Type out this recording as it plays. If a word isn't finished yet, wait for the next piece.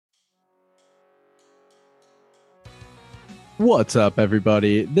What's up,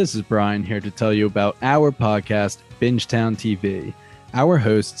 everybody? This is Brian here to tell you about our podcast, Bingetown TV. Our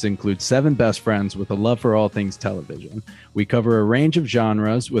hosts include 7 best friends with a love for all things television. We cover a range of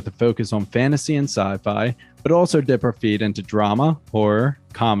genres with a focus on fantasy and sci-fi, but also dip our feet into drama, horror,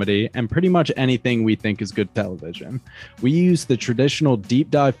 comedy, and pretty much anything we think is good television. We use the traditional deep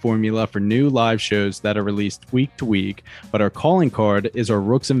dive formula for new live shows that are released week to week, but our calling card is our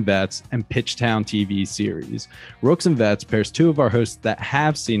Rooks and Vets and Pitchtown TV series. Rooks and Vets pairs 2 of our hosts that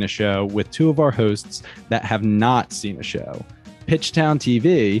have seen a show with 2 of our hosts that have not seen a show. Pitchtown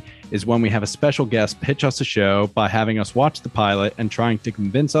TV is when we have a special guest pitch us a show by having us watch the pilot and trying to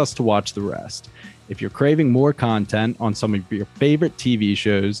convince us to watch the rest. If you're craving more content on some of your favorite TV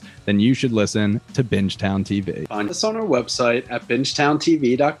shows, then you should listen to Bingetown TV. Find us on our website at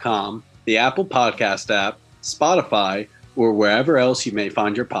bingetowntv.com, the Apple Podcast app, Spotify, or wherever else you may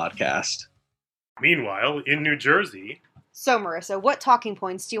find your podcast. Meanwhile, in New Jersey... So, Marissa, what talking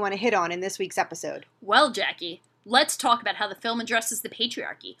points do you want to hit on in this week's episode? Well, Jackie, let's talk about how the film addresses the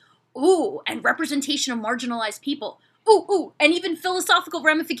patriarchy. Ooh, and representation of marginalized people. Ooh, and even philosophical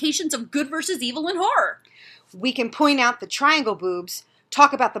ramifications of good versus evil in horror. We can point out the triangle boobs,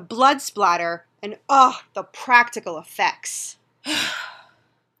 talk about the blood splatter, and the practical effects.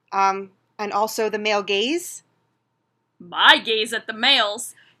 And also the male gaze? My gaze at the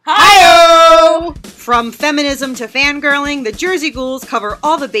males. Hi-yo! From feminism to fangirling, the Jersey Ghouls cover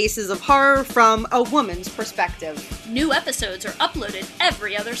all the bases of horror from a woman's perspective. New episodes are uploaded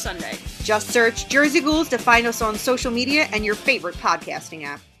every other Sunday. Just search Jersey Ghouls to find us on social media and your favorite podcasting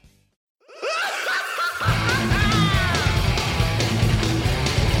app.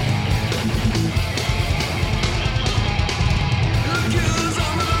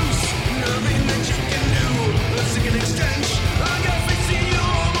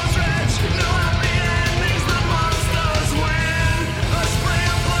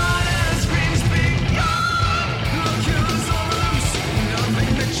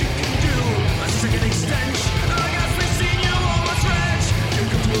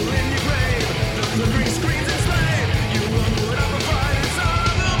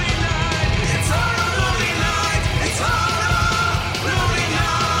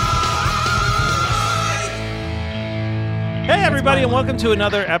 Hey everybody, and welcome to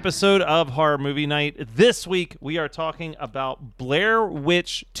another episode of Horror Movie Night. This week we are talking about Blair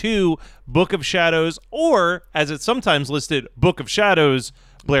Witch 2 Book of Shadows, or as it's sometimes listed, Book of Shadows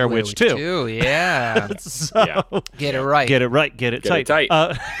Blair Witch 2. Yeah. Get it right. Get it right. Get it tight.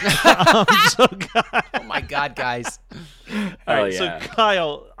 Oh my God, guys. All right, so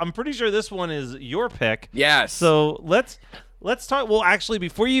Kyle, I'm pretty sure this one is your pick. Yes. So let's talk. Well, actually,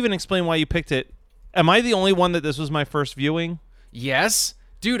 before you even explain why you picked it, am I the only one that this was my first viewing? Yes.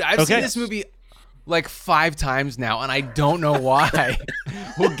 Dude, I've seen this movie like 5 times now, and I don't know why.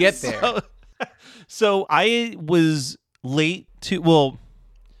 We'll get there. So I was late to... Well,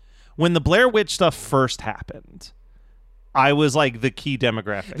 when the Blair Witch stuff first happened, I was like the key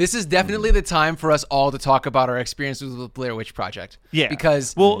demographic. This is definitely the time for us all to talk about our experiences with the Blair Witch Project. Yeah.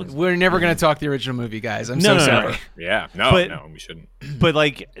 Because we're never going to talk the original movie, guys. I'm so sorry. Yeah. No, we shouldn't. But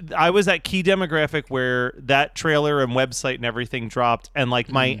like, I was that key demographic where that trailer and website and everything dropped, and like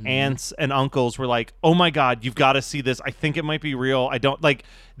my aunts and uncles were like, "Oh my God, you've got to see this. I think it might be real." I don't like.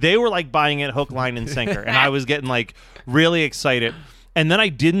 They were like buying it hook, line, and sinker, and I was getting like really excited. And then I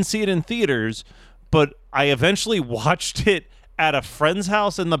didn't see it in theaters, but I eventually watched it at a friend's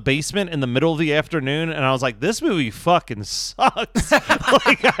house in the basement in the middle of the afternoon, and I was like, this movie fucking sucks.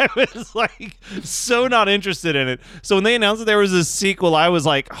 Like, I was like so not interested in it. So when they announced that there was a sequel, I was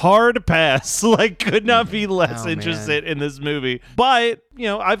like, hard pass. Like, could not be less interested in this movie. But, you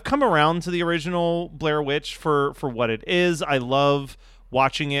know, I've come around to the original Blair Witch for what it is. I love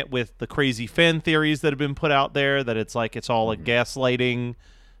watching it with the crazy fan theories that have been put out there, that it's like it's all a gaslighting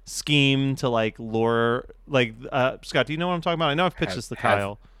scheme to like lure, like Scott, do you know what I'm talking about? I know I've pitched this to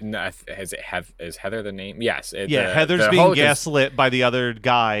Kyle. Is Heather the name? Yes. Heather's being gaslit by the other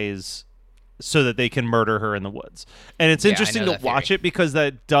guys so that they can murder her in the woods. And it's interesting to watch it because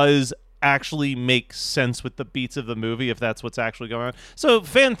that does actually make sense with the beats of the movie, if that's what's actually going on. So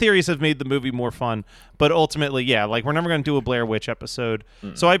fan theories have made the movie more fun, but ultimately, yeah, like we're never going to do a Blair Witch episode.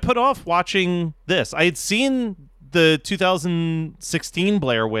 So I put off watching this. I had seen the 2016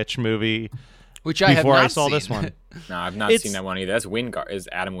 Blair Witch movie, which I before have not I saw seen. this one. No, I've not seen that one either. That's Wingard. Is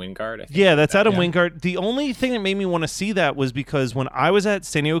Adam Wingard? I think. Yeah, that's Adam Wingard. The only thing that made me want to see that was because when I was at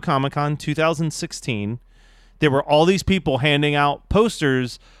San Diego Comic-Con 2016, there were all these people handing out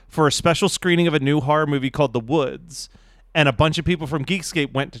posters for a special screening of a new horror movie called The Woods. and a bunch of people from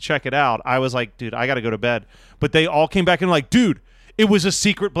Geekscape went to check it out, I was like, dude, I got to go to bed. But they all came back and like, dude, it was a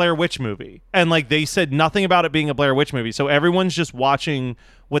secret Blair Witch movie. And like they said nothing about it being a Blair Witch movie. So everyone's just watching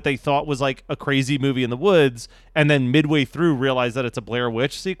what they thought was like a crazy movie in the woods, and then midway through realized that it's a Blair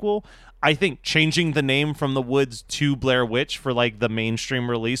Witch sequel. I think changing the name from The Woods to Blair Witch for like the mainstream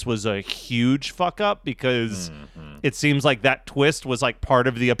release was a huge fuck up, because it seems like that twist was like part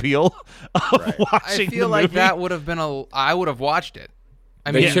of the appeal of watching. I feel the like movie. that would have been I would have watched it.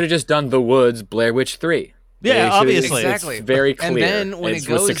 I They should have just done The Woods, Blair Witch 3. Yeah, obviously. Exactly. It's very clear. And then when it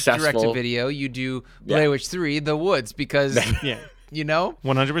goes successful. direct to video, you do Blair Witch 3, The Woods, because you know?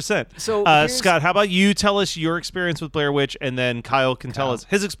 100%. So Scott, how about you tell us your experience with Blair Witch, and then Kyle can tell us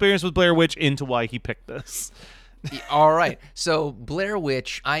his experience with Blair Witch into why he picked this. All right. So Blair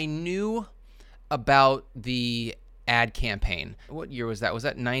Witch, I knew about the ad campaign. What year was that? Was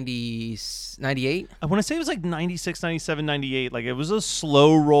that 98? I want to say it was like 96, 97, 98. Like it was a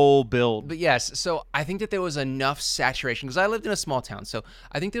slow roll build. But yes, so I think that there was enough saturation, because I lived in a small town. So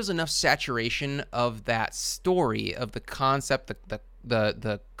I think there was enough saturation of that story, of the concept,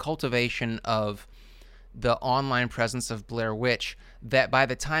 the cultivation of the online presence of Blair Witch, that by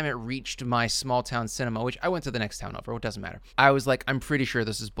the time it reached my small town cinema, which I went to the next town over, it doesn't matter, I was like, I'm pretty sure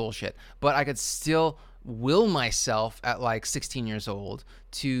this is bullshit. But I could still will myself at like 16 years old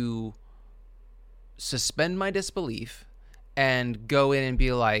to suspend my disbelief and go in and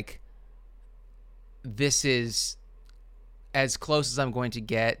be like, this is as close as I'm going to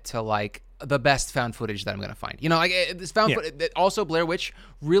get to like the best found footage that I'm going to find. You know, like this found footage. Also, Blair Witch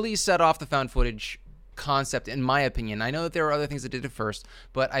really set off the found footage concept, in my opinion. I know that there were other things that did it first,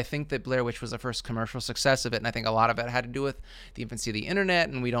 but I think that Blair Witch was the first commercial success of it, and I think a lot of it had to do with the infancy of the internet,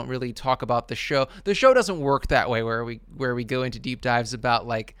 and we don't really talk about the show. The show doesn't work that way, where we go into deep dives about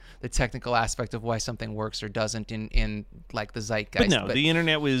like the technical aspect of why something works or doesn't in like the zeitgeist. But the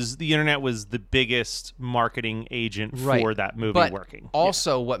internet was the biggest marketing agent for that movie working.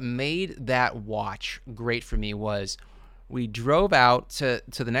 Also, what made that watch great for me was we drove out to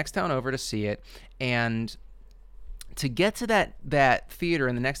the next town over to see it, and to get to that theater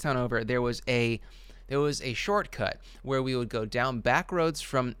in the next town over, there was a shortcut where we would go down back roads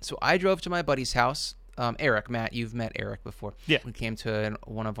from. So I drove to my buddy's house, Eric. Matt, you've met Eric before. Yeah, we came to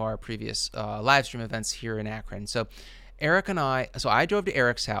one of our previous live stream events here in Akron. So Eric and I drove to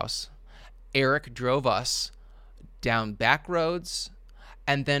Eric's house. Eric drove us down back roads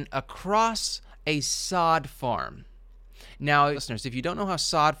and then across a sod farm. Now, listeners, if you don't know how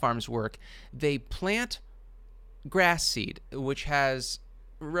sod farms work, they plant grass seed, which has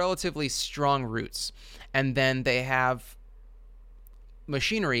relatively strong roots, and then they have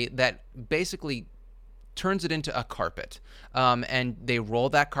machinery that basically turns it into a carpet, and they roll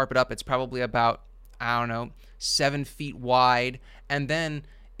that carpet up. It's probably about, 7 feet wide, and then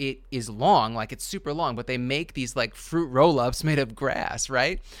it is long, like it's super long, but they make these like fruit roll-ups made of grass,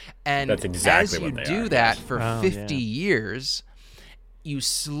 right? And that's exactly as what you they do are. that for 50 years, you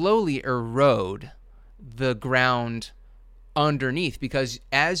slowly erode the ground underneath, because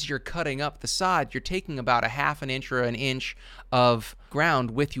as you're cutting up the sod, you're taking about a half an inch or an inch of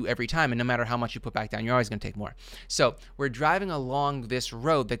ground with you every time, and no matter how much you put back down, you're always going to take more. So we're driving along this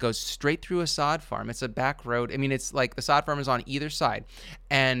road that goes straight through a sod farm. It's a back road. I mean, it's like the sod farm is on either side,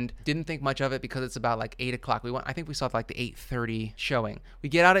 and didn't think much of it because it's about like 8 o'clock. I think we saw like the 8:30 showing. We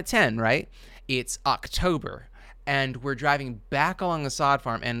get out at 10, right? It's October, and we're driving back along the sod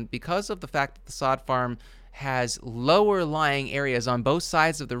farm, and because of the fact that the sod farm has lower lying areas on both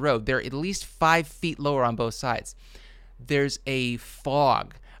sides of the road, they're at least 5 feet lower on both sides, there's a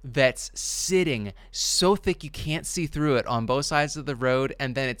fog that's sitting so thick you can't see through it on both sides of the road,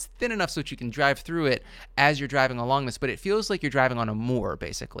 and then it's thin enough so that you can drive through it as you're driving along this, but it feels like you're driving on a moor,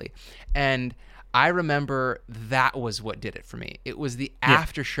 basically. And I remember that was what did it for me. It was the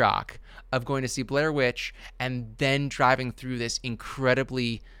aftershock of going to see Blair Witch and then driving through this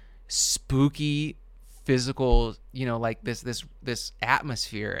incredibly spooky physical, like this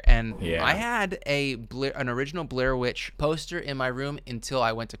atmosphere. And I had an original Blair Witch poster in my room until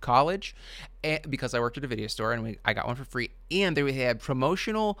I went to college, because I worked at a video store, and I got one for free. And they had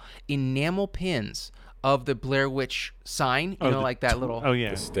promotional enamel pins of the Blair Witch sign, like that little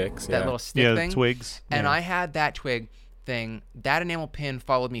the sticks, that little stick thing, twigs. And I had that twig thing. That enamel pin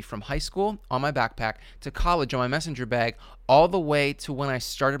followed me from high school on my backpack to college on my messenger bag, all the way to when I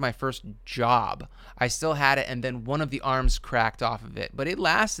started my first job. I still had it, and then one of the arms cracked off of it, but it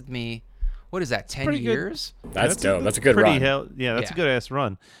lasted me, what is that, 10 years? That's dope. That's a good run. That's a good ass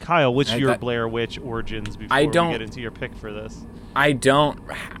run. Kyle, what's your Blair Witch origins before we get into your pick for this? I don't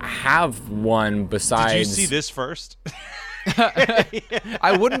have one besides. Did you see this first?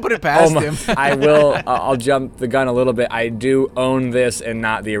 I wouldn't put it past him. I will. I'll jump the gun a little bit. I do own this and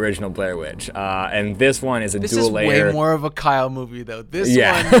not the original Blair Witch. And this one is a This dual is layer. way more of a Kyle movie, though. This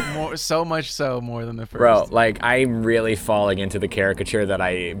Yeah. one, so much so more than the first. Bro, like, I'm really falling into the caricature that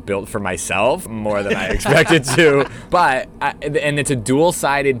I built for myself more than I expected to. But, and it's a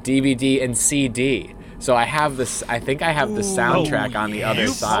dual-sided DVD and CD. So I have this. I think I have the soundtrack on the other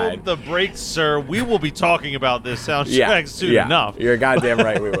side. Pulled the brakes, sir. We will be talking about this soundtrack soon enough. You're goddamn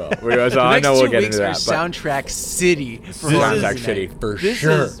right. We will. So I Next know we'll 2 get weeks into are that. But Soundtrack City. For Soundtrack Wednesday City night. for This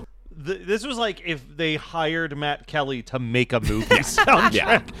sure. is this was like if they hired Matt Kelly to make a movie soundtrack.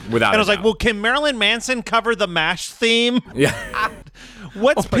 Yeah, without. And I was a like, doubt. well, can Marilyn Manson cover the MASH theme? Yeah.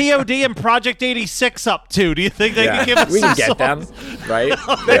 What's POD and Project 86 up to? Do you think they can give us we can some get them, songs? right?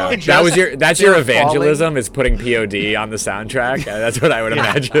 were That's your they're evangelism is putting POD on the soundtrack. That's what I would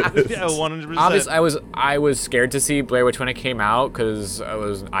imagine. Yeah, 100%. Obviously, I was scared to see Blair Witch when it came out because I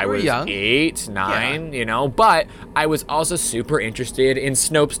was young. 8, 9, you know. But I was also super interested in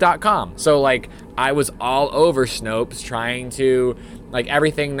Snopes.com. So like I was all over Snopes, trying to like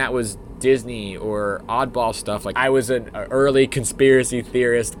everything that was Disney or oddball stuff. Like I was an early conspiracy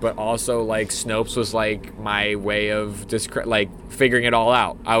theorist, but also like Snopes was like my way of like figuring it all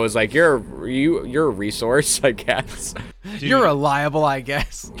out. I was like, you're a resource, I guess. Dude, You're reliable, I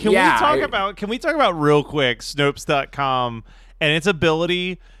guess. Can we talk about real quick Snopes.com and its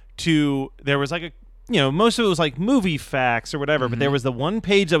ability to, there was like a, you know, most of it was like movie facts or whatever, but there was the one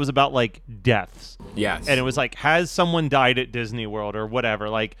page that was about like deaths. Yes. And it was like, has someone died at Disney World or whatever?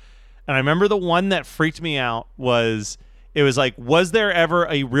 Like, and I remember the one that freaked me out was, it was like, was there ever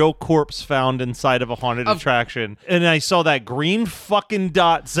a real corpse found inside of a haunted attraction? And I saw that green fucking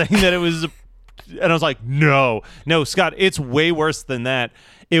dot saying that it was, and I was like, no, Scott, it's way worse than that.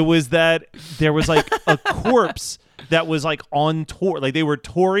 It was that there was like a corpse that was like on tour. Like they were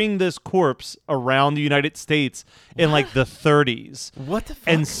touring this corpse around the United States in like the 30s. What the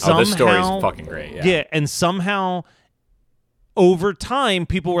fuck? And somehow, this story's fucking great. Yeah. And somehow over time,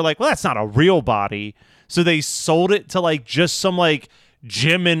 people were like, well, that's not a real body. So they sold it to like just some like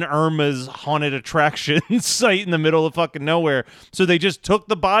Jim and Irma's haunted attraction site in the middle of fucking nowhere. So they just took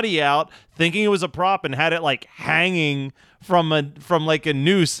the body out thinking it was a prop and had it like hanging from like a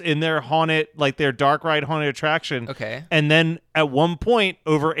noose in their haunted, like their dark ride haunted attraction. Okay. And then at one point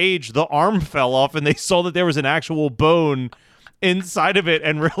over age, the arm fell off and they saw that there was an actual bone inside of it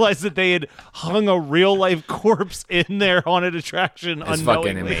and realized that they had hung a real life corpse in their haunted attraction It's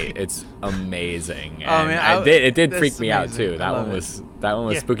unknowingly. fucking amazing. It's amazing. Oh, And man, it did that's freak me out amazing. too. I That love one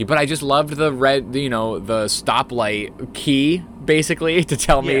was Yeah. spooky. But I just loved the red, the stoplight key basically to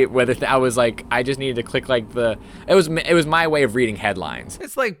tell me whether I was like, I just needed to click like it was my way of reading headlines.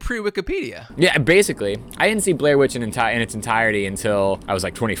 It's like pre-Wikipedia. Yeah, basically. I didn't see Blair Witch in its entirety until I was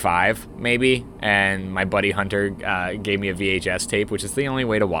like 25, maybe, and my buddy Hunter gave me a VHS tape, which is the only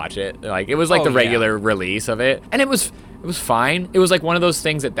way to watch it. Like it was like the regular release of it, and it was fine. It was like one of those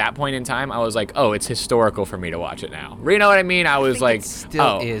things at that point in time. I was like, oh, it's historical for me to watch it now. You know what I mean? I was like, It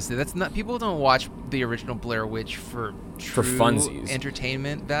still is. That's not. People don't watch the original Blair Witch for true funsies.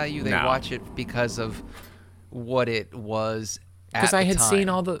 entertainment value. They No. watch it because of what it was. Because I had seen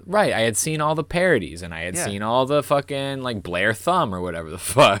all the I had seen all the parodies, and I had seen all the fucking like Blair Thumb or whatever the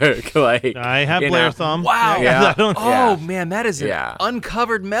fuck. Like I have Blair Thumb. Wow. Yeah. I don't- Oh man, that is an Yeah.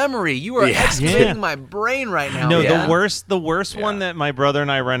 uncovered memory. You are Yeah. executing Yeah. my brain right now. No, man. the worst one that my brother and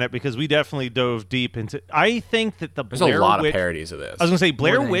I rented, because we definitely dove deep into. I think that the There's Blair a lot Witch, of parodies of this. I was gonna say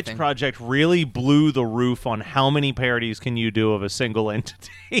Blair than Witch anything. Project really blew the roof on how many parodies can you do of a single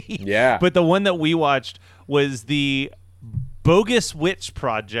entity. Yeah. But the one that we watched was the Bogus Witch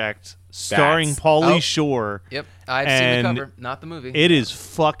Project, starring That's- Pauly Oh. Shore. Yep, I've seen the And cover, not the movie. It is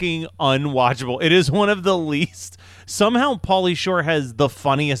fucking unwatchable. It is one of the least. Somehow, Pauly Shore has the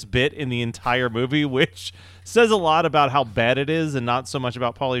funniest bit in the entire movie, which says a lot about how bad it is, and not so much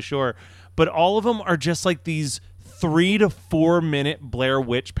about Pauly Shore. But all of them are just like these 3 to 4 minute Blair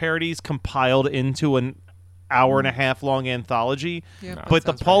Witch parodies compiled into an hour and a half long anthology. Yeah, that But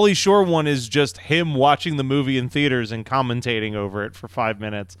the sounds Pauly Shore one is just him watching the movie in theaters and commentating over it for 5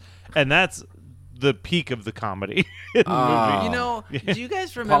 minutes, and that's the peak of the comedy in the movie. You know, do you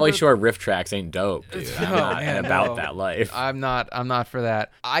guys remember? Pauly Shore riff tracks ain't dope, dude. I'm No, not man, about no. that life. I'm not for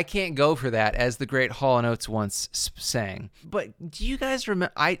that. I can't go for that, as the great Hall & Oates once sang. But do you guys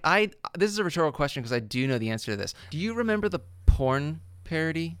remember? This is a rhetorical question because I do know the answer to this. Do you remember the porn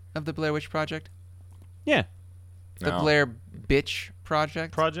parody of the Blair Witch Project? Yeah. The No. Blair Bitch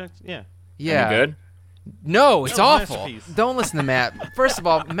Project? Yeah. Yeah. Any good? No, it's No, awful. masterpiece. Don't listen to Matt. First of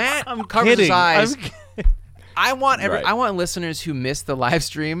all, Matt I'm covers his kidding. eyes. I want listeners who missed the live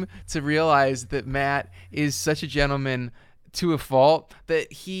stream to realize that Matt is such a gentleman to a fault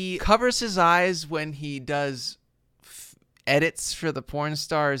that he covers his eyes when he does edits for the porn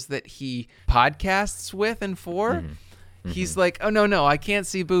stars that he podcasts with and for. Mm-hmm. He's like, oh, no, I can't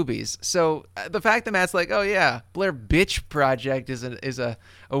see boobies. So the fact that Matt's like, oh, yeah, Blair Bitch Project is a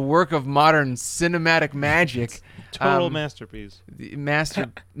work of modern cinematic magic. Total masterpiece. Master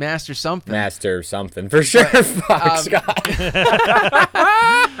something. Master something, for sure. Fuck, Scott.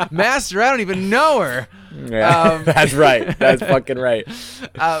 Master, I don't even know her. Yeah, that's right. That's fucking right.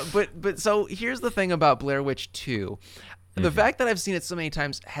 But so here's the thing about Blair Witch 2. The fact that I've seen it so many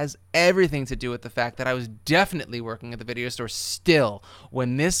times has everything to do with the fact that I was definitely working at the video store still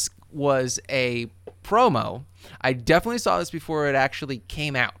when this was a promo. I definitely saw this before it actually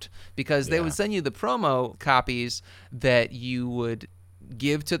came out because they would send you the promo copies that you would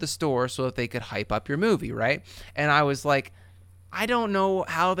give to the store so that they could hype up your movie, right? And I was like, I don't know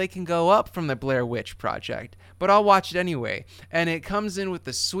how they can go up from the Blair Witch Project, but I'll watch it anyway. And it comes in with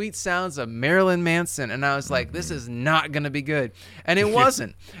the sweet sounds of Marilyn Manson, and I was like, this is not going to be good. And it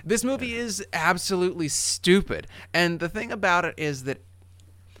wasn't. This movie is absolutely stupid. And the thing about it is that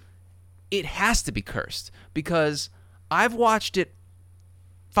it has to be cursed because I've watched it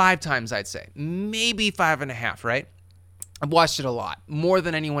 5 times, I'd say. Maybe 5.5, right? I've watched it a lot, more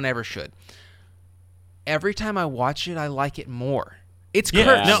than anyone ever should. Every time I watch it, I like it more. It's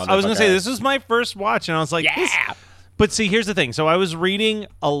cursed. No, I was going to say, this was my first watch, and I was like, yeah. But see, here's the thing. So I was reading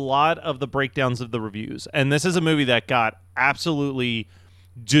a lot of the breakdowns of the reviews, and this is a movie that got absolutely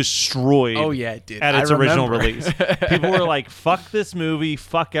destroyed it did. At its original release. People were like, fuck this movie,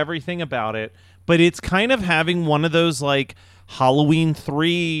 fuck everything about it. But it's kind of having one of those, like, Halloween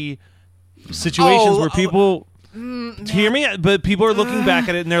 3 situations where people... hear me? But people are looking back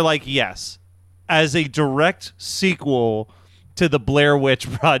at it, and they're like, yes. As a direct sequel to the Blair Witch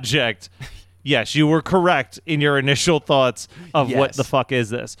Project, yes, you were correct in your initial thoughts of what the fuck is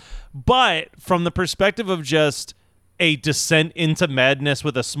this. But from the perspective of just a descent into madness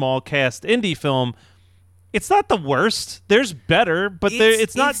with a small cast indie film, it's not the worst. There's better, but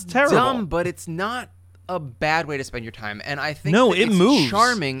it's not terrible. It's dumb, but it's not a bad way to spend your time. And I think it moves.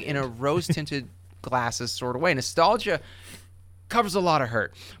 Charming in a rose-tinted glasses sort of way. Nostalgia covers a lot of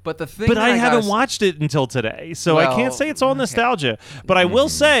hurt, but the thing. But I haven't watched it until today, so I can't say it's all nostalgia. But I will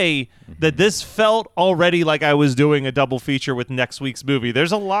say that this felt already like I was doing a double feature with next week's movie.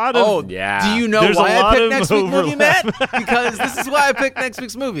 There's a lot of. Oh yeah. Do you know why I picked next week's movie, Matt? Because this is why I picked next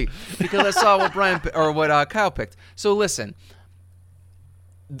week's movie. Because I saw what what Kyle picked. So listen,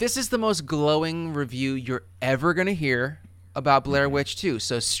 this is the most glowing review you're ever gonna hear about Blair Witch 2.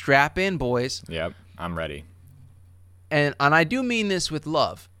 So strap in, boys. Yep, I'm ready. And I do mean this with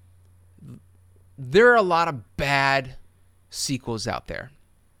love. There are a lot of bad sequels out there.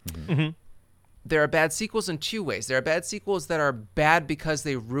 Mm-hmm. There are bad sequels in 2 ways. There are bad sequels that are bad because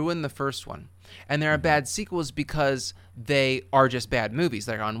they ruin the first one. And there are bad sequels because they are just bad movies.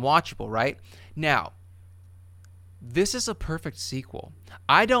 They're unwatchable, right? Now, this is a perfect sequel.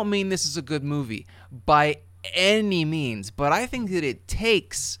 I don't mean this is a good movie by any means, but I think that it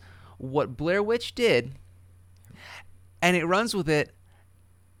takes what Blair Witch did and it runs with it,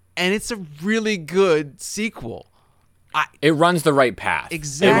 and it's a really good sequel. It runs the right path.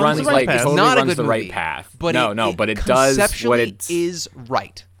 Exactly. It runs the right path. totally Not runs a good the right movie, path. But but it does what it is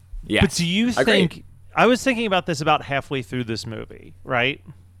right. Yeah. But do you think? I was thinking about this about halfway through this movie, right?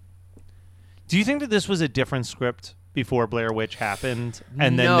 Do you think that this was a different script before Blair Witch happened,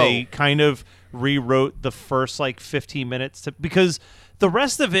 and then they kind of rewrote the first 15 minutes because the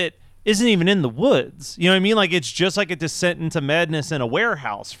rest of it isn't even in the woods. You know what I mean? Like, it's just like a descent into madness in a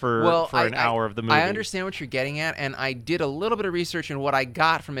warehouse for an hour of the movie. I understand what you're getting at, and I did a little bit of research, and what I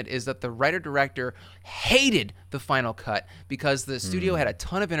got from it is that the writer-director hated the final cut because the studio had a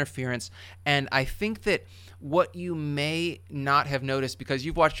ton of interference, and I think that what you may not have noticed because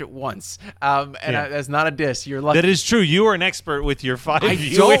you've watched it once, that's not a diss. You're lucky. That is true. You are an expert with your 5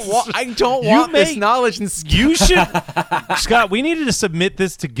 I don't want this knowledge and skill. You should, Scott. We needed to submit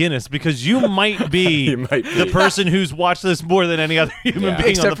this to Guinness because you might be the person who's watched this more than any other human being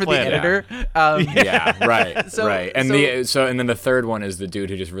except on the for planet. the editor. Right. Right. And and then the third one is the dude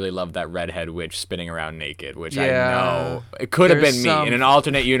who just really loved that redhead witch spinning around naked, which I know it could have been me in an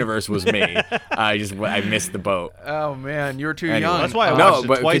alternate universe was me. I missed the boat. Oh man, you were too young. That's why I watched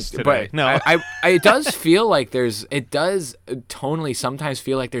it twice today. It does feel like it does tonally sometimes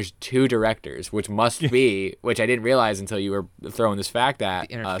feel like there's 2 directors, which must be, which I didn't realize until you were throwing this fact at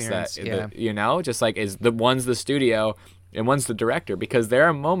us that, just like one's the studio and one's the director, because there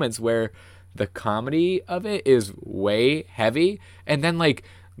are moments where the comedy of it is way heavy, and then like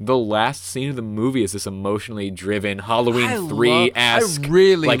the last scene of the movie is this emotionally driven Halloween 3-esque I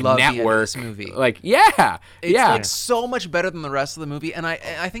really like love the end of network this movie. Like It's like so much better than the rest of the movie, and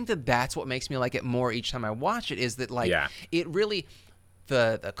I think that's what makes me like it more each time I watch it. Is that like it really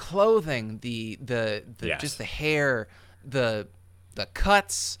the clothing, the just the hair, the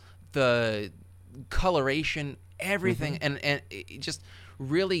cuts, the coloration, everything, and it just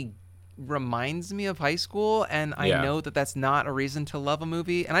really reminds me of high school. And I know that that's not a reason to love a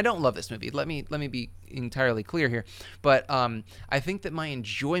movie, and I don't love this movie. Let me be entirely clear here, but I think that my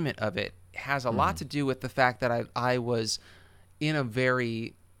enjoyment of it has a lot to do with the fact that I was in a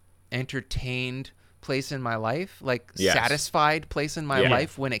very entertained place in my life, like satisfied place in my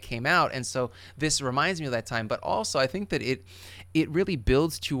life when it came out, and so this reminds me of that time. But also I think that it really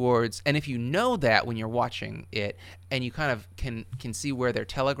builds towards, and if you know that when you're watching it and you kind of can see where they're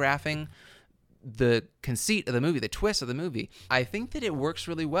telegraphing the conceit of the movie, the twist of the movie, I think that it works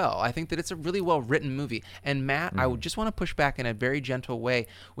really well. I think that it's a really well written movie. And Matt, I would just want to push back in a very gentle way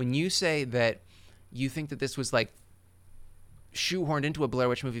when you say that you think that this was like shoehorned into a Blair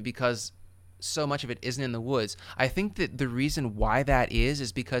Witch movie because so much of it isn't in the woods. I think that the reason why that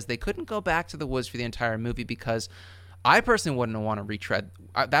is because they couldn't go back to the woods for the entire movie, because I personally wouldn't want to retread.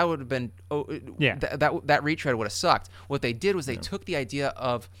 That would have been that retread would have sucked. What they did was they took the idea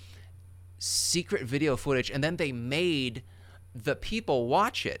of secret video footage and then they made the people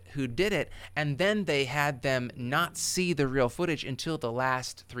watch it who did it, and then they had them not see the real footage until the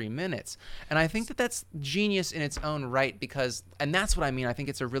last 3 minutes. And I think that that's genius in its own right, because, and that's what I mean, I think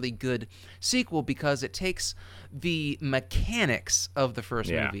it's a really good sequel because it takes the mechanics of the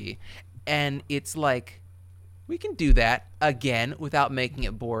first movie and it's like, we can do that again without making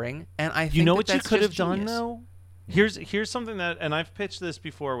it boring. And I think you know what you that's could have just done genius. though? Here's something that, and I've pitched this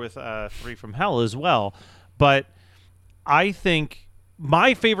before with Three from Hell as well, but I think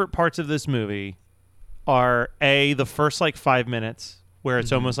my favorite parts of this movie are the first like 5 minutes where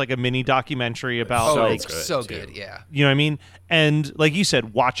it's almost like a mini documentary about so good, yeah. You know what I mean? And like you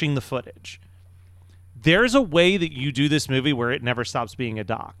said, watching the footage. There's a way that you do this movie where it never stops being a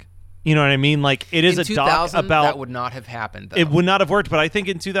doc. You know what I mean? Like it is in a doc about that would not have happened though. It would not have worked, but I think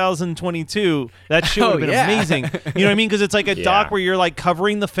in 2022 that shit would have been amazing. You know what I mean? Because it's like a doc where you're like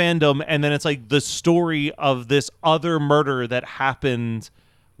covering the fandom, and then it's like the story of this other murder that happened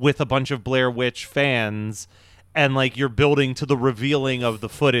with a bunch of Blair Witch fans, and like you're building to the revealing of the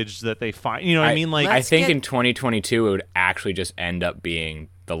footage that they find. You know what I mean? Like I think in 2022 it would actually just end up being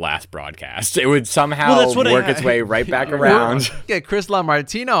the last broadcast. It would somehow work its way right back around. Get Chris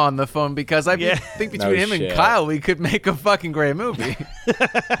LaMartino on the phone, because I think between him and Kyle, we could make a fucking great movie.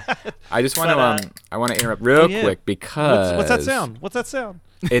 I just want to I want to interrupt real quick because what's that sound? What's that sound?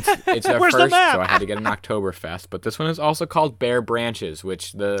 It's our Where's first, the map? so I had to get an Oktoberfest. But this one is also called Bare Branches,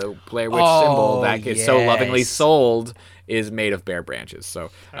 which the Blair Witch symbol that gets so lovingly sold is made of bare branches. So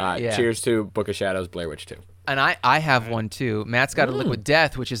cheers to Book of Shadows, Blair Witch 2. And I have one too. Matt's got a Liquid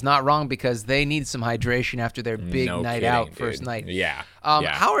Death, which is not wrong because they need some hydration after their big night out first night. Yeah.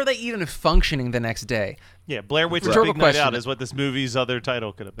 How are they even functioning the next day? Yeah, Blair Witch's Big Night Out is what this movie's other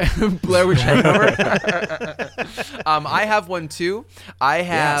title could have been. Blair Witch Hangover. I have one too. I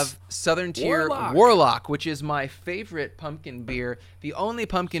have Southern Tier Warlock, which is my favorite pumpkin beer. The only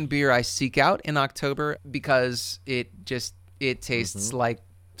pumpkin beer I seek out in October because it tastes like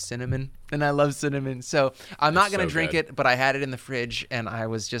cinnamon, and I love cinnamon. So I'm not going to drink it, but I had it in the fridge, and I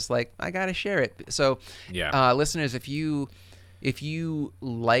was just like, I got to share it. So listeners, if you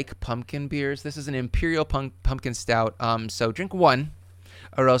like pumpkin beers, this is an Imperial Pumpkin Stout. So drink one,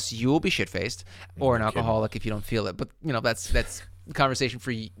 or else you will be shit-faced, or an alcoholic if you don't feel it. But that's a conversation for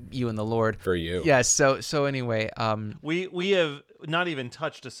you and the Lord. For you. Yeah. So anyway, we have not even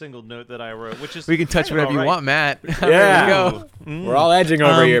touched a single note that I wrote, which is we can touch whatever you want, Matt. Yeah. There you go. We're all edging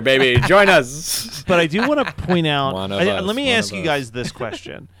over here, baby. Join us. But I do want to point out. Let me ask you guys this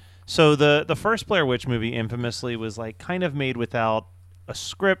question. So the first Blair Witch movie infamously was like kind of made without a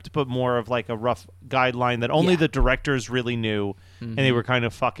script, but more of like a rough guideline that only the directors really knew, and they were kind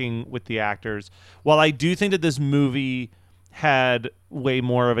of fucking with the actors. While I do think that this movie had way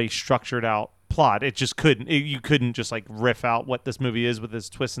more of a structured out plot, it just couldn't. You couldn't just like riff out what this movie is with its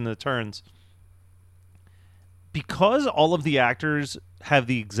twists and the turns. Because all of the actors have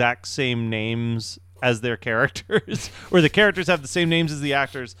the exact same names as their characters, or the characters have the same names as the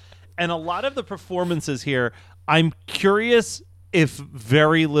actors, and a lot of the performances here, I'm curious if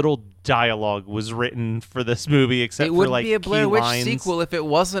very little dialogue was written for this movie except for like it wouldn't be a Blair Witch lines. sequel if it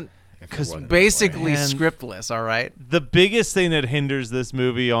wasn't because basically Man. scriptless. All right. the biggest thing that hinders this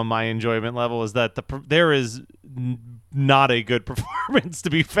movie on my enjoyment level is that there is not a good performance to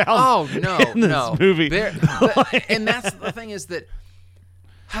be found. Oh no, in this no movie. And that's the thing is that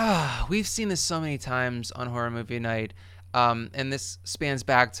we've seen this so many times on Horror Movie Night, and this spans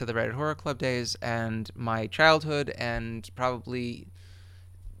back to the Reddit Horror Club days and my childhood and probably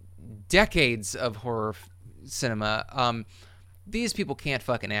decades of horror cinema. These people can't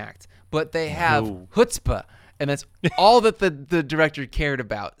fucking act, but they have chutzpah, and that's all that the director cared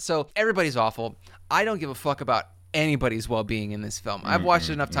about. So everybody's awful. I don't give a fuck about anybody's well-being in this film. I've watched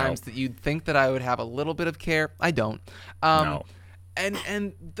it enough times that you'd think that I would have a little bit of care. I don't. No.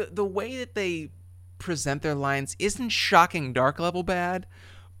 And the way that they present their lines isn't shocking dark level bad,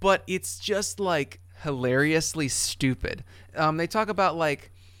 but it's just like hilariously stupid. They talk about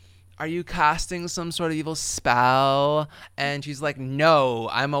like, are you casting some sort of evil spell? And she's like, no,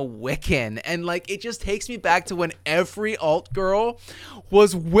 I'm a Wiccan. And like, it just takes me back to when every alt girl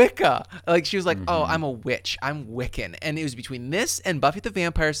was Wicca. Like she was like, oh, I'm a witch, I'm Wiccan. And it was between this and Buffy the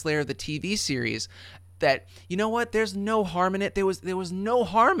Vampire Slayer, the TV series, that, you know what, there's no harm in it. There was no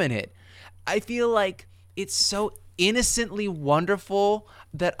harm in it. I feel like it's so innocently wonderful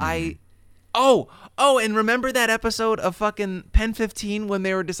that Oh, and remember that episode of fucking Pen 15 when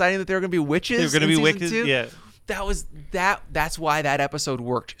they were deciding that they were going to be witches? They were going to be wicked. Two? Yeah. That's why that episode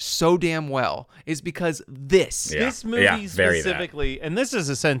worked so damn well, is because this movie specifically, and this is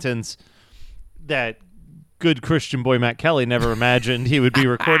a sentence that good Christian boy Matt Kelly never imagined he would be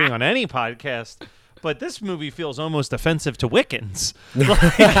recording on any podcast. But this movie feels almost offensive to Wiccans.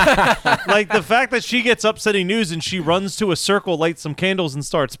 Like the fact that she gets upsetting news and she runs to a circle, lights some candles, and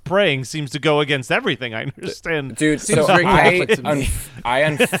starts praying seems to go against everything I understand. Dude, so I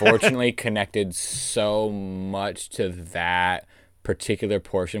unfortunately connected so much to that particular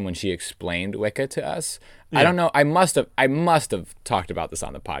portion when she explained Wicca to us. Yeah. I don't know. I must have talked about this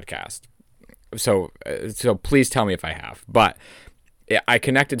on the podcast. So please tell me if I have. But I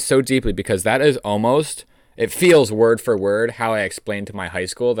connected so deeply because that is almost, it feels word for word how I explained to my high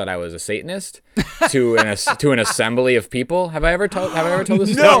school that I was a Satanist to an assembly of people. Have I ever told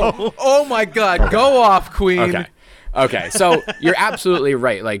this story? No. Oh my God. Okay. Go off, Queen. Okay. So you're absolutely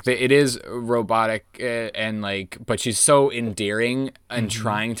right. Like it is robotic and like, but she's so endearing and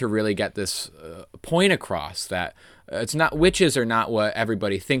trying to really get this point across that it's not, witches are not what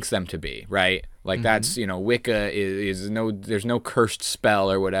everybody thinks them to be, right? Like that's, Wicca is no, there's no cursed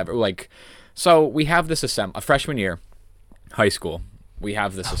spell or whatever. Like, so we have this a freshman year, high school, we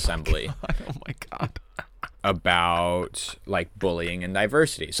have this assembly. Oh my God. About like bullying and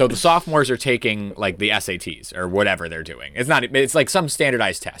diversity. So the sophomores are taking like the SATs or whatever they're doing. It's like some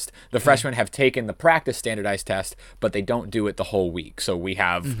standardized test. The freshmen have taken the practice standardized test, but they don't do it the whole week. So we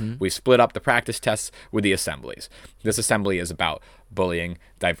split up the practice tests with the assemblies. This assembly is about bullying,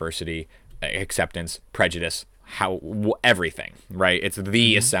 diversity, acceptance, prejudice, everything, right? It's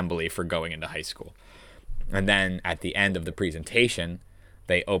the assembly for going into high school. And then at the end of the presentation,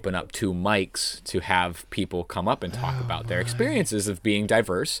 they open up 2 mics to have people come up and talk about their experiences of being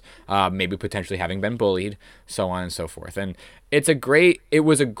diverse, maybe potentially having been bullied, so on and so forth. And it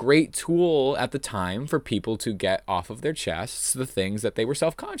was a great tool at the time for people to get off of their chests the things that they were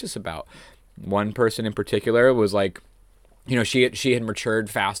self-conscious about. One person in particular was like, she had matured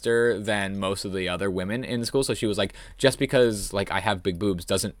faster than most of the other women in school. So she was like, just because like I have big boobs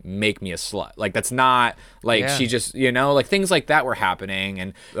doesn't make me a slut. Like that's not like she just, like things like that were happening.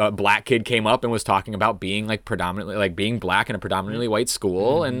 And a black kid came up and was talking about being like predominantly like being black in a predominantly white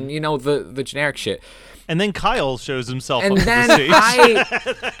school and the generic shit. And then Kyle shows himself and on then the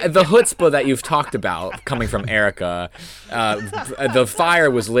stage. The chutzpah that you've talked about coming from Erica, the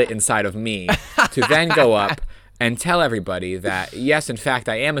fire was lit inside of me to then go up and tell everybody that, yes, in fact,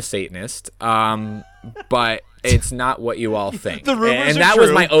 I am a Satanist, but it's not what you all think. The rumors and that are was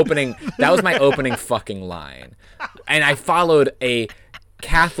true. my opening fucking line. And I followed a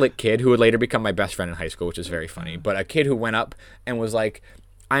Catholic kid who would later become my best friend in high school, which is very funny, but a kid who went up and was like,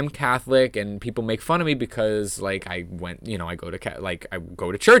 I'm Catholic and people make fun of me because like I went, I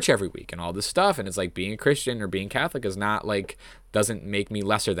go to church every week and all this stuff. And it's like being a Christian or being Catholic is not like, doesn't make me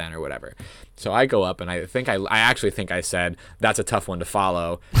lesser than or whatever. So I go up and I actually think I said, that's a tough one to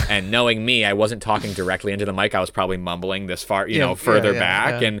follow. And knowing me, I wasn't talking directly into the mic. I was probably mumbling this far, further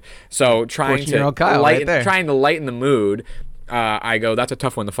back. Yeah. And so trying to lighten the mood. I go, that's a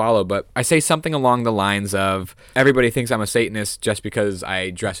tough one to follow, but I say something along the lines of, everybody thinks I'm a Satanist just because I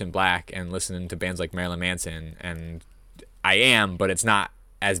dress in black and listen to bands like Marilyn Manson, and I am, but it's not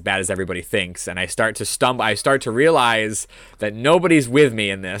as bad as everybody thinks, and I start to stumble. I start to realize that nobody's with me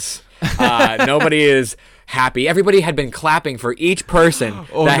in this. Nobody is happy. Everybody had been clapping for each person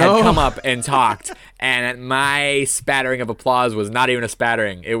that had come up and talked, and my spattering of applause was not even a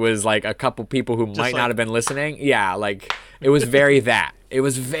spattering. It was like a couple people who might not have been listening. Yeah, like it was very that. It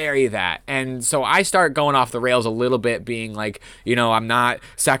was very that. And so I start going off the rails a little bit, being like, I'm not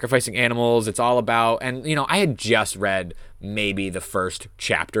sacrificing animals. It's all about, and I had just read maybe the first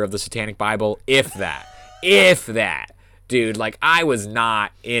chapter of the Satanic Bible, if that. Dude, like, I was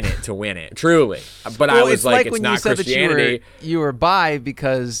not in it to win it, truly. But I was like, it's not Christianity. That you were bi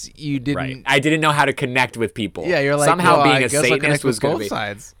because you didn't. Right. I didn't know how to connect with people. Yeah, you're like, somehow being a Satanist was going to be.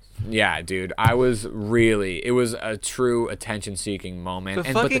 Sides. Yeah, dude, it was a true attention-seeking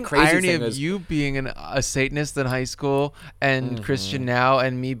moment. But the crazy irony of you being a Satanist in high school and Christian now,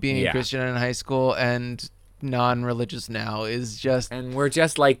 and me being a Christian in high school and non-religious now is just. And we're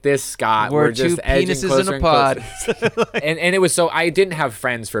just like this, Scott. We're just two penises in a pod. and it was so I didn't have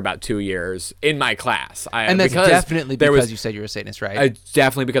friends for about 2 years in my class. And that's definitely because you said you were a Satanist, right?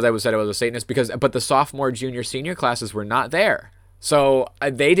 Definitely because I said I was a Satanist. But the sophomore, junior, senior classes were not there. So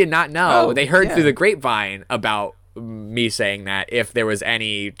they did not know. They heard through the grapevine about me saying that if there was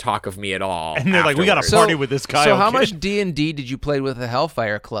any talk of me at all. And they're like, we got to party with this Kyle So how kid. much D&D did you play with the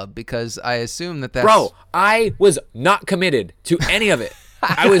Hellfire Club? Because I assume that's... Bro, I was not committed to any of it.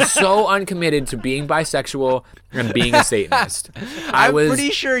 I was so uncommitted to being bisexual and being a Satanist. I'm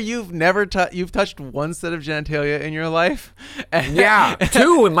pretty sure you've never you've touched one set of genitalia in your life. Yeah,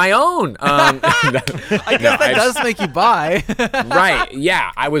 2 in my own. I guess that does make you bi. Right,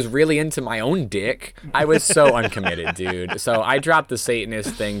 yeah. I was really into my own dick. I was so uncommitted, dude. So I dropped the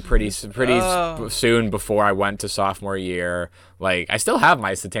Satanist thing pretty soon before I went to sophomore year. Like, I still have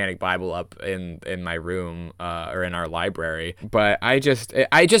my Satanic Bible up in my room or in our library. But I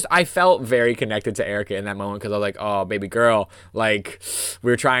felt very connected to Erica in that moment because I was like, oh, baby girl, like,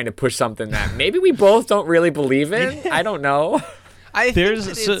 we were trying to push something that maybe we both don't really believe in. I don't know. I think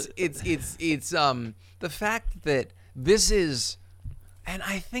it's the fact that this is. And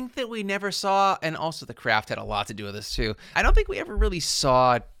I think that we never saw, and also The Craft had a lot to do with this too. I don't think we ever really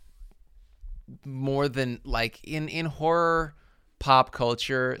saw more than, like, in horror pop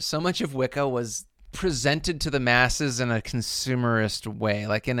culture, so much of Wicca was presented to the masses in a consumerist way,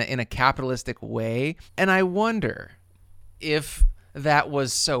 like in a capitalistic way. And I wonder if that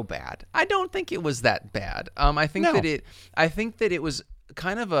was so bad. I don't think it was that bad. I think that it was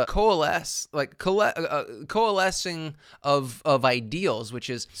kind of a coalescing of ideals, which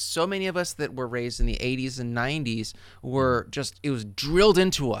is so many of us that were raised in the 80s and 90s were just, it was drilled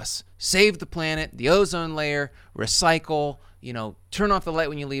into us. Save the planet, the ozone layer, recycle, turn off the light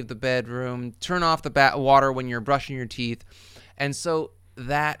when you leave the bedroom, turn off the water when you're brushing your teeth. And so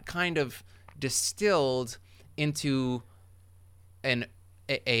that kind of distilled into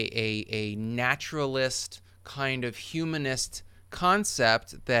a naturalist kind of humanist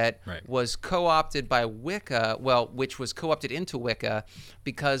concept that was co-opted by Wicca, which was co-opted into Wicca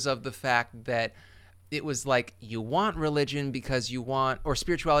because of the fact that it was like, you want religion because you want, or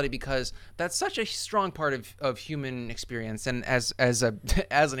spirituality because that's such a strong part of human experience. And as an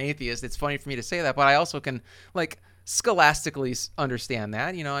atheist, it's funny for me to say that, but I also can, like, scholastically understand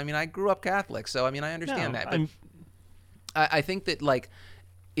that. I grew up Catholic, so I understand that. But I think that, like,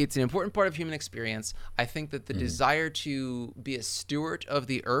 it's an important part of human experience. I think that the desire to be a steward of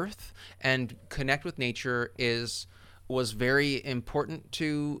the earth and connect with nature was very important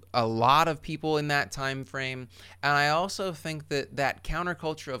to a lot of people in that time frame. And I also think that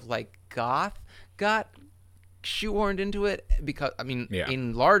counterculture of, like, goth got shoehorned into it because,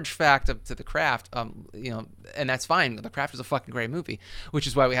 in large fact to The Craft, and that's fine. The Craft is a fucking great movie, which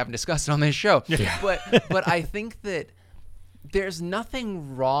is why we haven't discussed it on this show. Yeah. But I think that there's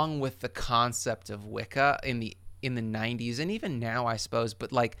nothing wrong with the concept of Wicca in the 90s and even now, I suppose.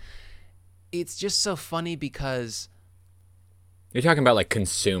 But, like, it's just so funny because you're talking about, like,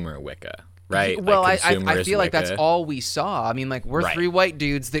 consumer Wicca, right? Well, like I feel like that's all we saw. Like, we're three white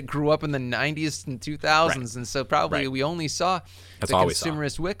dudes that grew up in the 90s and 2000s, and so probably we only saw the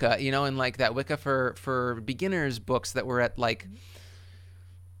consumerist Wicca, and, like, that Wicca for beginners books that were at, like,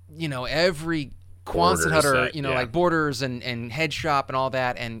 every Quonset Hutter, like Borders and Head Shop and all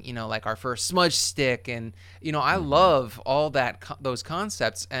that, and, like, our first smudge stick, and, I love all those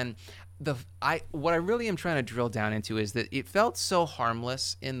concepts. And what I really am trying to drill down into is that it felt so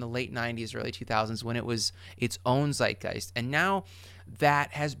harmless in the late 90s, early 2000s when it was its own zeitgeist. And now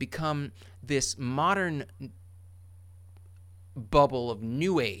that has become this modern bubble of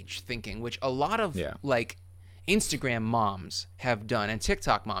new age thinking, which a lot of like Instagram moms have done, and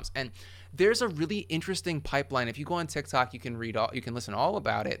TikTok moms. And there's a really interesting pipeline. If you go on TikTok, you can listen all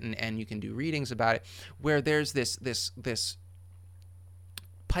about it, and you can do readings about it, where there's this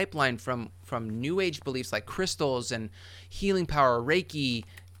pipeline from new age beliefs like crystals and healing power, Reiki,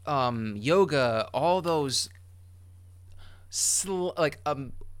 yoga, all those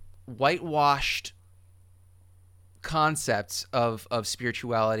whitewashed concepts of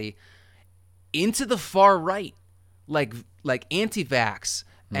spirituality into the far right, like anti-vax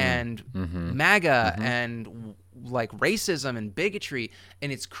and MAGA and like racism and bigotry.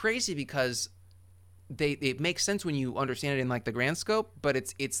 And it's crazy because it makes sense when you understand it in like the grand scope, but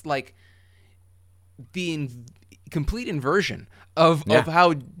it's like the complete inversion of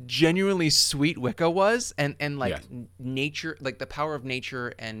how genuinely sweet Wicca was, and like nature, like the power of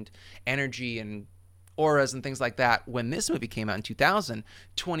nature and energy and auras and things like that. When this movie came out in 2000,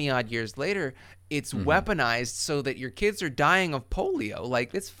 20 odd years later, it's weaponized so that your kids are dying of polio.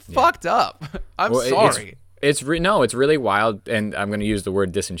 Like, it's fucked up. I'm sorry. It's really wild, and I'm going to use the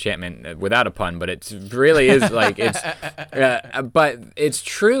word disenchantment without a pun, but it really is like it's. But it's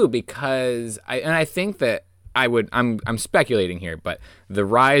true because I think that I'm speculating here, but the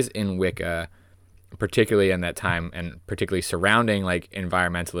rise in Wicca, particularly in that time, and particularly surrounding like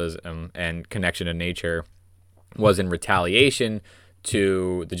environmentalism and connection to nature, was in retaliation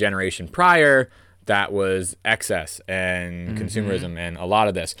to the generation prior. That was excess and consumerism and a lot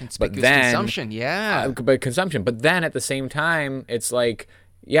of this. But then consumption, consumption. But then at the same time, it's like,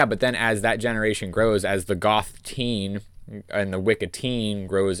 but then as that generation grows, as the goth teen and the Wicca teen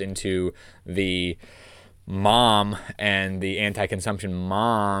grows into the mom and the anti-consumption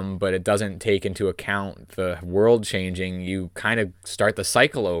mom, but it doesn't take into account the world changing, you kind of start the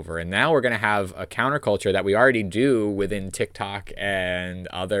cycle over. And now we're going to have a counterculture that we already do within TikTok and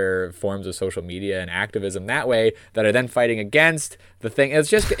other forms of social media and activism that way, that are then fighting against the thing. It's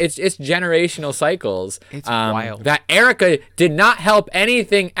just it's generational cycles. It's wild. That Erica did not help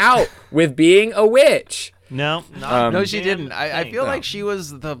anything out with being a witch. No, no, she didn't. I feel like she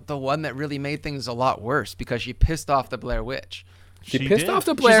was the one that really made things a lot worse because she pissed off the Blair Witch. She pissed did. off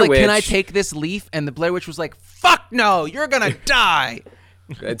the Blair She's like, Witch. "Can I take this leaf?" And the Blair Witch was like, "Fuck no, you're gonna die."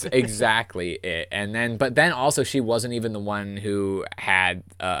 That's exactly it. And then also she wasn't even the one who had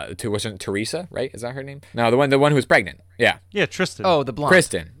wasn't Teresa, right? Is that her name? No, the one who was pregnant. Yeah. Yeah, Tristan. Oh, the blonde.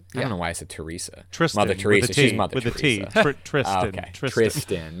 Kristen. I don't know why I said Teresa. Tristan. Mother Teresa. She's Mother with Teresa. With a T. Tristan. Okay.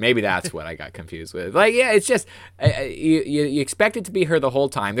 Tristan. Maybe that's what I got confused with. Like, yeah, it's just you expect it to be her the whole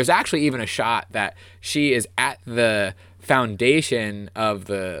time. There's actually even a shot that she is at the foundation of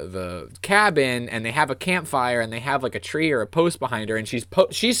the cabin, and they have a campfire, and they have like a tree or a post behind her, and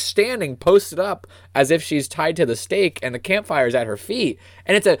she's standing posted up as if she's tied to the stake, and the campfire is at her feet.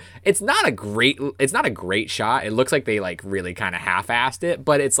 And it's not a great shot. It looks like they like really kind of half-assed it,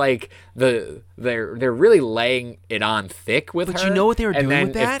 but it's like they're really laying it on thick with her. But you know what they were doing then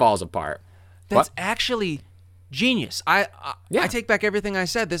with that? It falls apart. That's actually genius. I take back everything I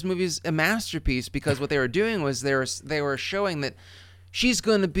said. This movie's a masterpiece because what they were doing was they were showing that she's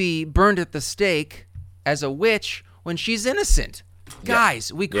going to be burned at the stake as a witch when she's innocent.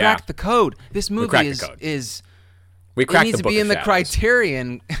 Guys, we cracked the code. This movie is we cracked it needs the to be in the Shadows.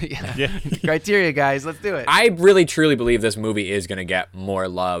 Criterion. Criteria, guys. Let's do it. I really truly believe this movie is going to get more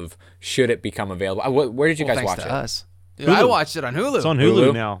love should it become available. Where did you guys watch to it? Us. Dude, I watched it on Hulu. It's on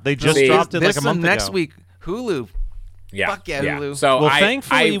Hulu now. They just dropped it like a month ago. Next week, Hulu. Yeah. Fuck yeah, Hulu. So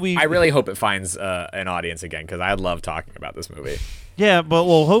thankfully I really hope it finds an audience again, because I love talking about this movie. Yeah, but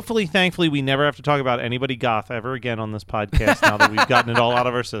hopefully, thankfully, we never have to talk about anybody goth ever again on this podcast now that we've gotten it all out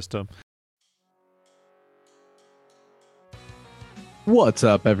of our system. What's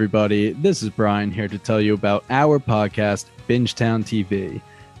up, everybody? This is Brian here to tell you about our podcast, Bingetown TV.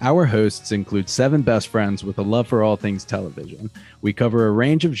 Our hosts include 7 best friends with a love for all things television. We cover a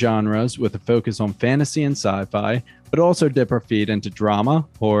range of genres with a focus on fantasy and sci-fi, but also dip our feet into drama,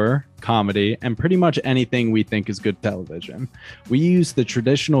 horror, comedy, and pretty much anything we think is good television. We use the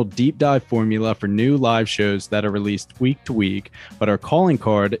traditional deep dive formula for new live shows that are released week to week, but our calling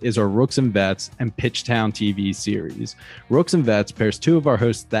card is our Rooks and Vets and Pitchtown TV series. Rooks and Vets pairs 2 of our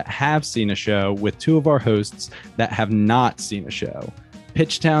hosts that have seen a show with 2 of our hosts that have not seen a show.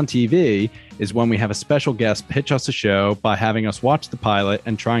 Pitchtown TV is when we have a special guest pitch us a show by having us watch the pilot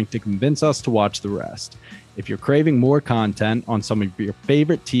and trying to convince us to watch the rest. If you're craving more content on some of your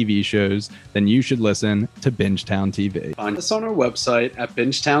favorite TV shows, then you should listen to Bingetown TV. Find us on our website at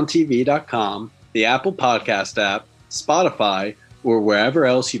bingetowntv.com, the Apple Podcast app, Spotify, or wherever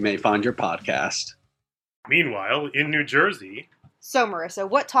else you may find your podcast. Meanwhile, in New Jersey, So, Marissa,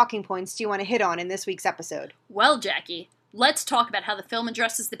 what talking points do you want to hit on in this week's episode? Well, Jackie, let's talk about how the film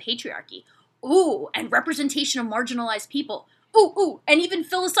addresses the patriarchy. Ooh, and representation of marginalized people. Ooh, and even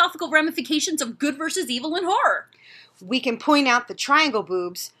philosophical ramifications of good versus evil in horror. We can point out the triangle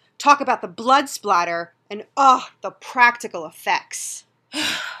boobs, talk about the blood splatter, and the practical effects.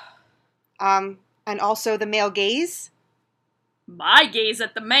 And also the male gaze. My gaze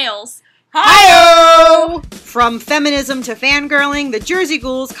at the males. Hi-yo! From feminism to fangirling, the Jersey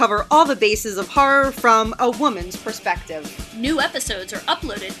Ghouls cover all the bases of horror from a woman's perspective. New episodes are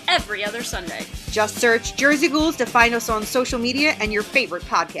uploaded every other Sunday. Just search Jersey Ghouls to find us on social media and your favorite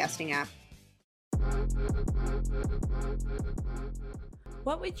podcasting app.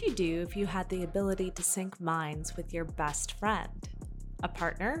 What would you do if you had the ability to sync minds with your best friend? A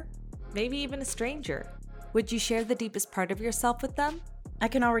partner? Maybe even a stranger? Would you share the deepest part of yourself with them? I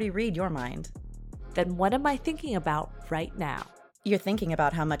can already read your mind. Then what am I thinking about right now? You're thinking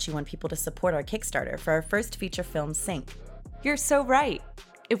about how much you want people to support our Kickstarter for our first feature film, Sync. You're so right.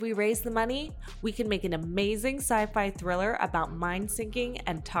 If we raise the money, we can make an amazing sci-fi thriller about mind syncing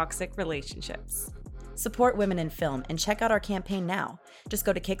and toxic relationships. Support women in film and check out our campaign now. Just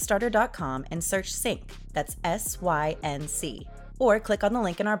go to Kickstarter.com and search Sync, that's SYNC, or click on the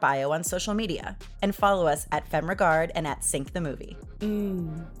link in our bio on social media, and follow us at FemRegard and at Sync the Movie.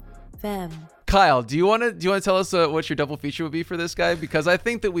 Fem. Kyle, do you want to tell us what your double feature would be for this guy? Because I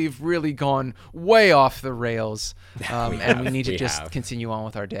think that we've really gone way off the rails, and we need to just continue on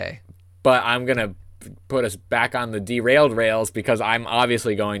with our day. But I'm gonna put us back on the derailed rails because I'm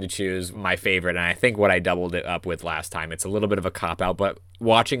obviously going to choose my favorite, and I think what I doubled it up with last time. It's a little bit of a cop-out, but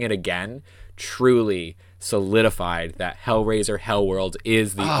watching it again truly solidified that Hellraiser Hellworld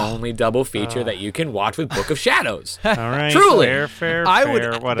is the only double feature that you can watch with Book of Shadows. All right, truly. fair,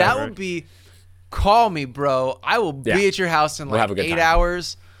 whatever. That would be, call me, bro. I will be at your house in like 8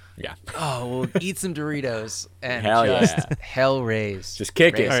 hours. Yeah. Oh, we'll eat some Doritos and hell raise. Just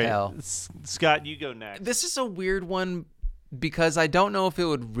kick it. All right, hell. Scott, you go next. This is a weird one because I don't know if it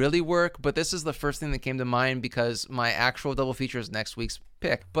would really work, but this is the first thing that came to mind because my actual double feature is next week's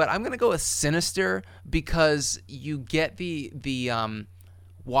pick. But I'm going to go with Sinister because you get the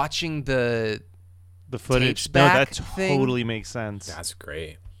watching the footage. tapes No, back that thing. totally makes sense. That's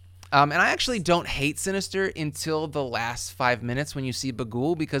great. And I actually don't hate Sinister until the last 5 minutes when you see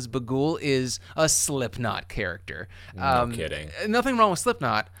Bagul, because Bagul is a Slipknot character. No kidding. Nothing wrong with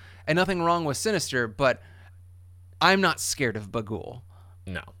Slipknot and nothing wrong with Sinister, but I'm not scared of Bagul.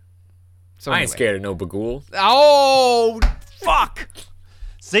 No. So I anyway. ain't scared of no Bagul. Oh, fuck.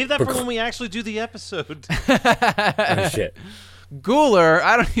 Save that for when we actually do the episode. Oh, shit. Ghouler,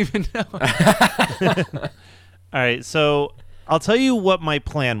 I don't even know. All right, so I'll tell you what my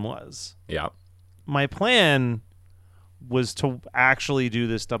plan was. Yeah. My plan was to actually do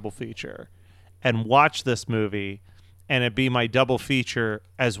this double feature and watch this movie, and it be my double feature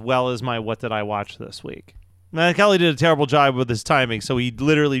as well as my what did I watch this week. Now, Kelly did a terrible job with his timing, so he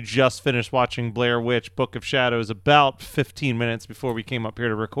literally just finished watching Blair Witch Book of Shadows about 15 minutes before we came up here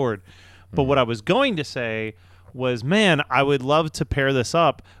to record. But what I was going to say was, man, I would love to pair this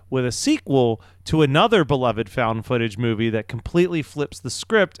up with a sequel to another beloved found footage movie that completely flips the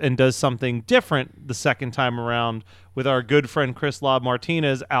script and does something different the second time around with our good friend Chris Lob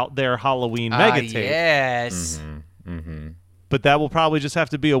Martinez out there Halloween mega tape. Yes. But that will probably just have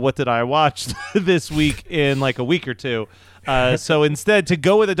to be a what did I watch this week in like a week or two. So instead, to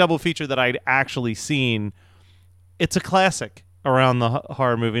go with a double feature that I'd actually seen, it's a classic around the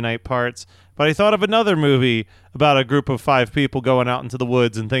horror movie night parts. But I thought of another movie about a group of 5 people going out into the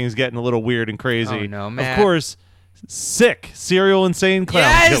woods and things getting a little weird and crazy. Oh, no, Matt. Of course, Sick, Serial Insane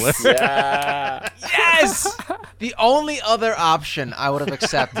Clown Killer. Yes! The only other option I would have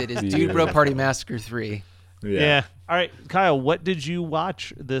accepted is Dude Bro Party Massacre 3. Yeah. All right, Kyle, what did you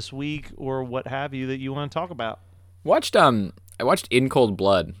watch this week or what have you that you want to talk about? I watched In Cold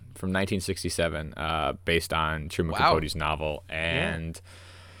Blood from 1967, based on Truman Capote's novel, and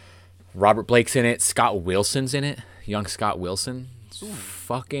Robert Blake's in it. Scott Wilson's in it. Young Scott Wilson.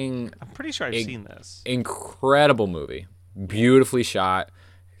 Fucking. I'm pretty sure I've seen this. Incredible movie. Beautifully shot.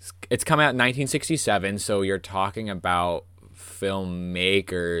 It's come out in 1967, so you're talking about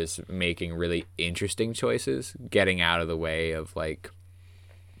filmmakers making really interesting choices, getting out of the way of like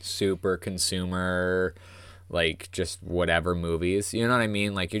super consumer, like just whatever movies, you know what I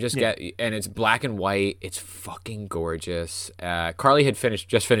mean? Like you just get, and it's black and white. It's fucking gorgeous. Carly had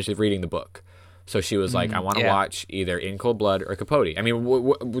just finished reading the book, so she was like, I want to watch either In Cold Blood or Capote. I mean,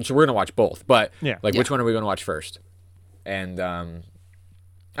 we're gonna watch both, but which one are we gonna watch first? And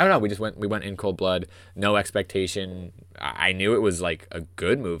I don't know. We went in cold blood, no expectation. I knew it was like a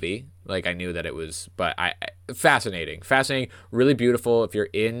good movie. Like I knew that it was, but fascinating, really beautiful. If you're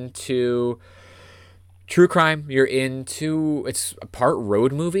into true crime, it's a part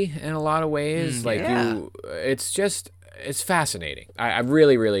road movie in a lot of ways. It's fascinating. I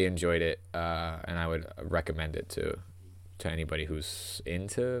really, really enjoyed it, and I would recommend it to anybody who's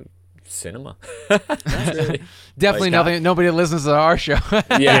into cinema. Definitely nobody listens to our show.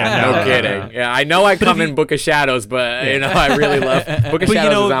 No kidding. Yeah, I know I come in Book of Shadows, but I really love Book of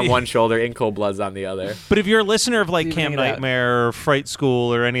Shadows is on one shoulder, In Cold Blood's on the other. But if you're a listener of like Camp Nightmare or Fright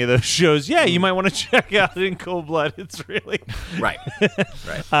School or any of those shows, you might want to check out In Cold Blood. It's really right.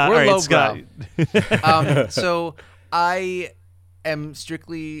 We're lowbrow. So I am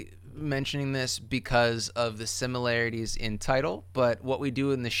strictly mentioning this because of the similarities in title, but What We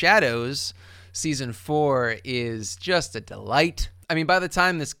Do in the Shadows season 4 is just a delight. I mean, by the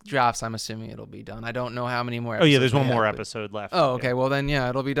time this drops, I'm assuming it'll be done. I don't know how many more episodes. There's one more episode left. Oh, okay. Well then,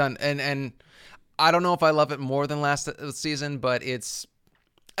 it'll be done. And I don't know if I love it more than last season, but you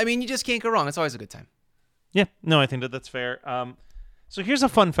just can't go wrong. It's always a good time. Yeah, no, I think that's fair. So here's a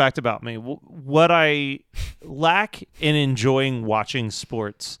fun fact about me. What I lack in enjoying watching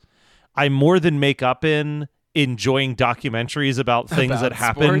sports, I more than make up in enjoying documentaries about things that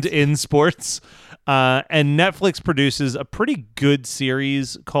happened in sports. And Netflix produces a pretty good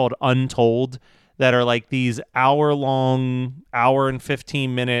series called Untold that are like these hour and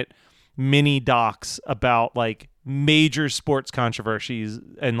 15-minute mini docs about like major sports controversies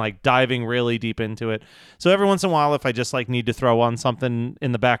and like diving really deep into it. So every once in a while, if I just like need to throw on something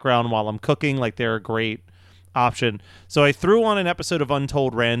in the background while I'm cooking, like they're a great option. So I threw on an episode of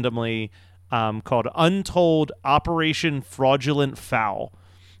Untold randomly called Untold Operation Fraudulent Foul.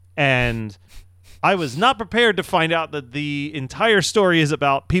 And I was not prepared to find out that the entire story is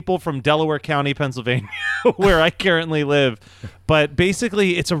about people from Delaware County, Pennsylvania, where I currently live. But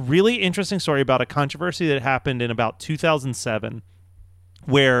basically, it's a really interesting story about a controversy that happened in about 2007,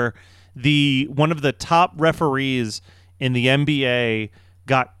 where one of the top referees in the NBA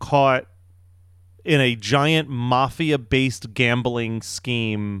got caught in a giant mafia-based gambling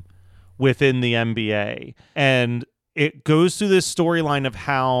scheme within the NBA. And it goes through this storyline of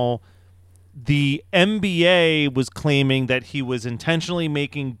how the NBA was claiming that he was intentionally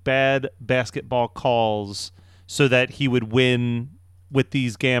making bad basketball calls so that he would win with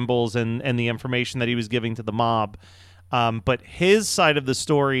these gambles and the information that he was giving to the mob. But his side of the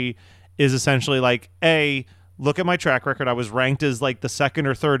story is essentially like, look at my track record. I was ranked as like the second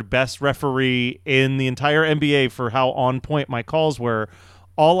or third best referee in the entire NBA for how on point my calls were.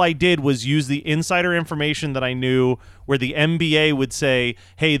 All I did was use the insider information that I knew where the NBA would say,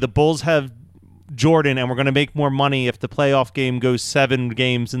 hey, the Bulls have Jordan and we're going to make more money if the playoff game goes 7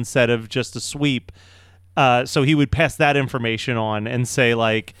 games instead of just a sweep. So he would pass that information on and say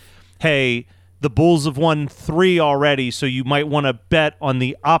like, hey, the Bulls have won 3 already, so you might want to bet on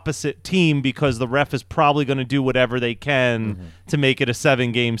the opposite team because the ref is probably going to do whatever they can to make it a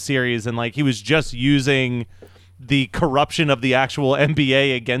 7-game series. And like he was just using the corruption of the actual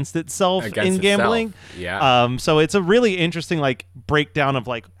NBA against itself in gambling. Yeah. So it's a really interesting like breakdown of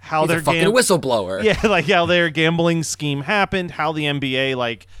like how He's a fucking whistleblower. Yeah, like how their gambling scheme happened, how the NBA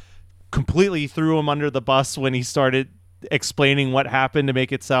like completely threw him under the bus when he started explaining what happened to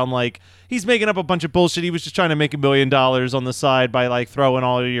make it sound like he's making up a bunch of bullshit. He was just trying to make $1 million on the side by like throwing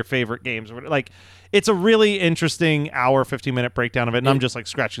all of your favorite games. Like it's a really interesting 15-minute breakdown of it. And I'm just like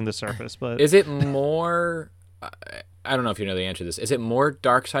scratching the surface. But is it more? I don't know if you know the answer to this. Is it more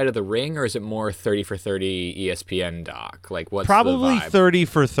Dark Side of the Ring or is it more 30 for 30 ESPN doc? Like what's probably the vibe? 30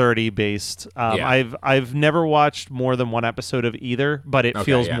 for 30 based. I've never watched more than one episode of either, but it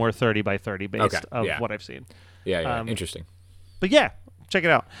feels more 30 by 30 based of what I've seen. Yeah, interesting. But yeah, check it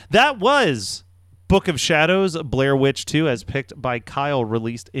out. That was Book of Shadows, Blair Witch 2, as picked by Kyle,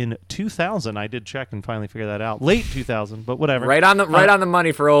 released in 2000. I did check and finally figure that out. Late 2000, but whatever. Right on the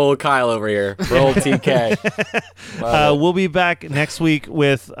money for old Kyle over here. For old TK. We'll be back next week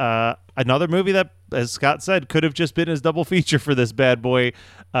with another movie that, as Scott said, could have just been his double feature for this bad boy.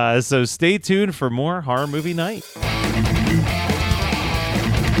 So stay tuned for more Horror Movie Night.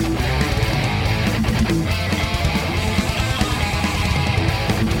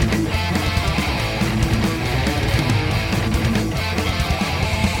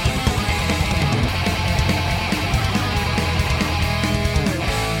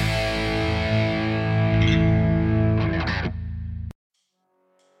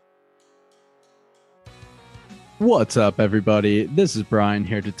 What's up, everybody? This is Brian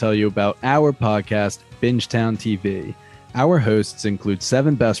here to tell you about our podcast, Bingetown TV. Our hosts include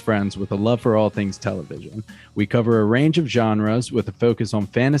 7 best friends with a love for all things television. We cover a range of genres with a focus on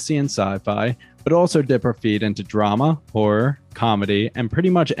fantasy and sci-fi, but also dip our feet into drama, horror, comedy, and pretty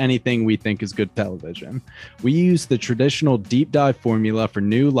much anything we think is good television. We use the traditional deep dive formula for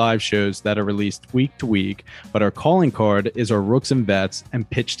new live shows that are released week to week, but our calling card is our Rooks and Vets and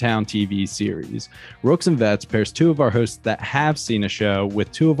Pitchtown TV series. Rooks and Vets pairs 2 of our hosts that have seen a show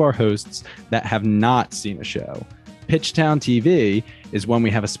with 2 of our hosts that have not seen a show. Pitchtown TV is when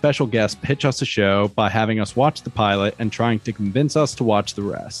we have a special guest pitch us a show by having us watch the pilot and trying to convince us to watch the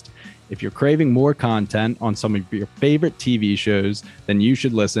rest. If you're craving more content on some of your favorite TV shows, then you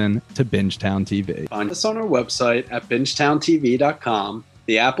should listen to Bingetown TV. Find us on our website at bingetowntv.com,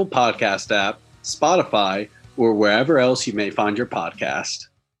 the Apple Podcast app, Spotify, or wherever else you may find your podcast.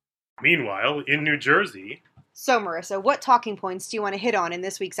 Meanwhile, in New Jersey... So, Marissa, what talking points do you want to hit on in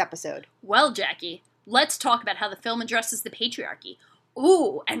this week's episode? Well, Jackie, let's talk about how the film addresses the patriarchy.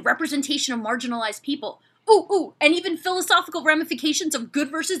 Ooh, and representation of marginalized people. Ooh, and even philosophical ramifications of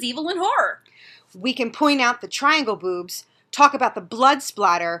good versus evil in horror. We can point out the triangle boobs, talk about the blood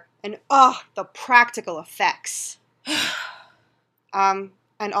splatter, and the practical effects. And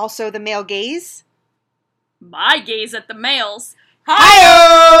also the male gaze. My gaze at the males.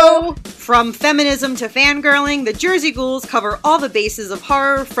 Hi-yo! From feminism to fangirling, the Jersey Ghouls cover all the bases of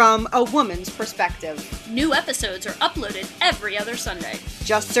horror from a woman's perspective. New episodes are uploaded every other Sunday.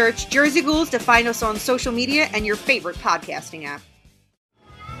 Just search Jersey Ghouls to find us on social media and your favorite podcasting app.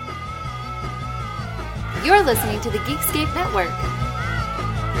 You're listening to the Geekscape Network.